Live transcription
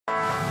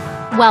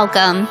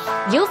Welcome.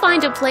 You'll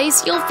find a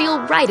place you'll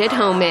feel right at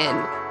home in.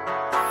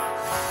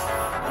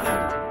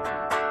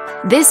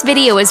 This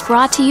video is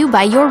brought to you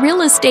by your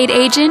real estate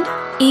agent,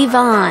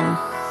 Yvonne.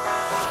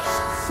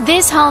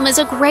 This home is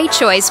a great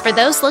choice for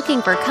those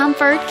looking for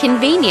comfort,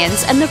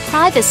 convenience, and the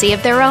privacy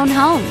of their own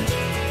home.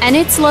 And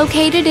it's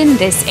located in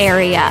this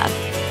area.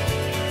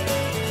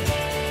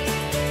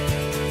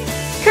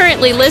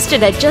 Currently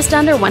listed at just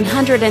under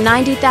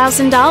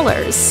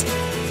 $190,000.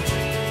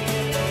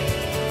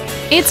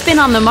 It's been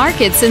on the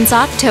market since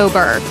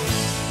October.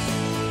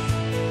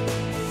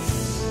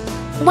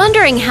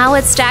 Wondering how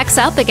it stacks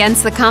up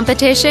against the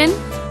competition?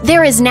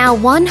 There is now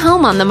one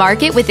home on the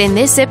market within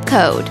this zip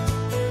code.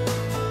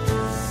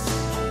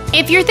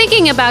 If you're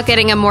thinking about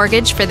getting a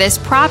mortgage for this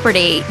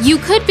property, you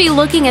could be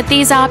looking at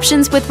these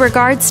options with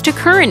regards to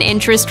current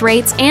interest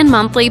rates and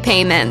monthly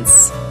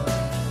payments.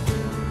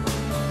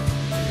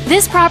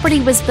 This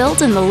property was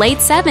built in the late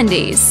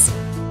 70s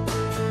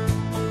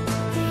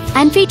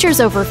and features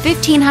over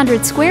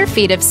 1,500 square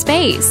feet of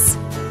space,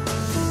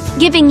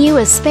 giving you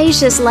a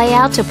spacious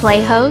layout to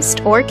play host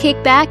or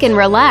kick back and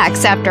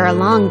relax after a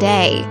long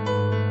day.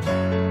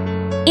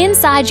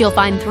 Inside, you'll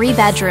find 3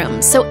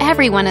 bedrooms, so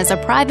everyone has a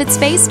private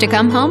space to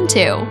come home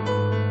to,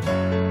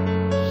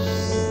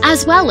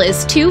 as well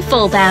as 2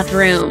 full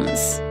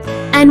bathrooms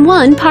and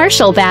 1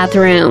 partial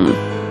bathroom.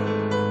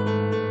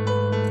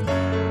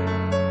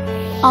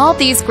 All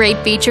these great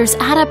features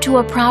add up to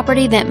a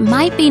property that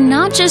might be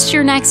not just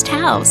your next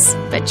house,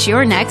 but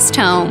your next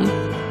home.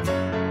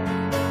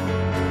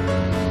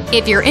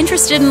 If you're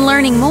interested in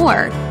learning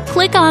more,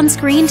 click on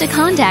screen to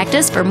contact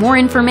us for more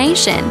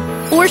information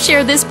or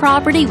share this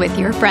property with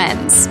your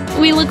friends.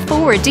 We look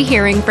forward to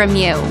hearing from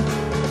you.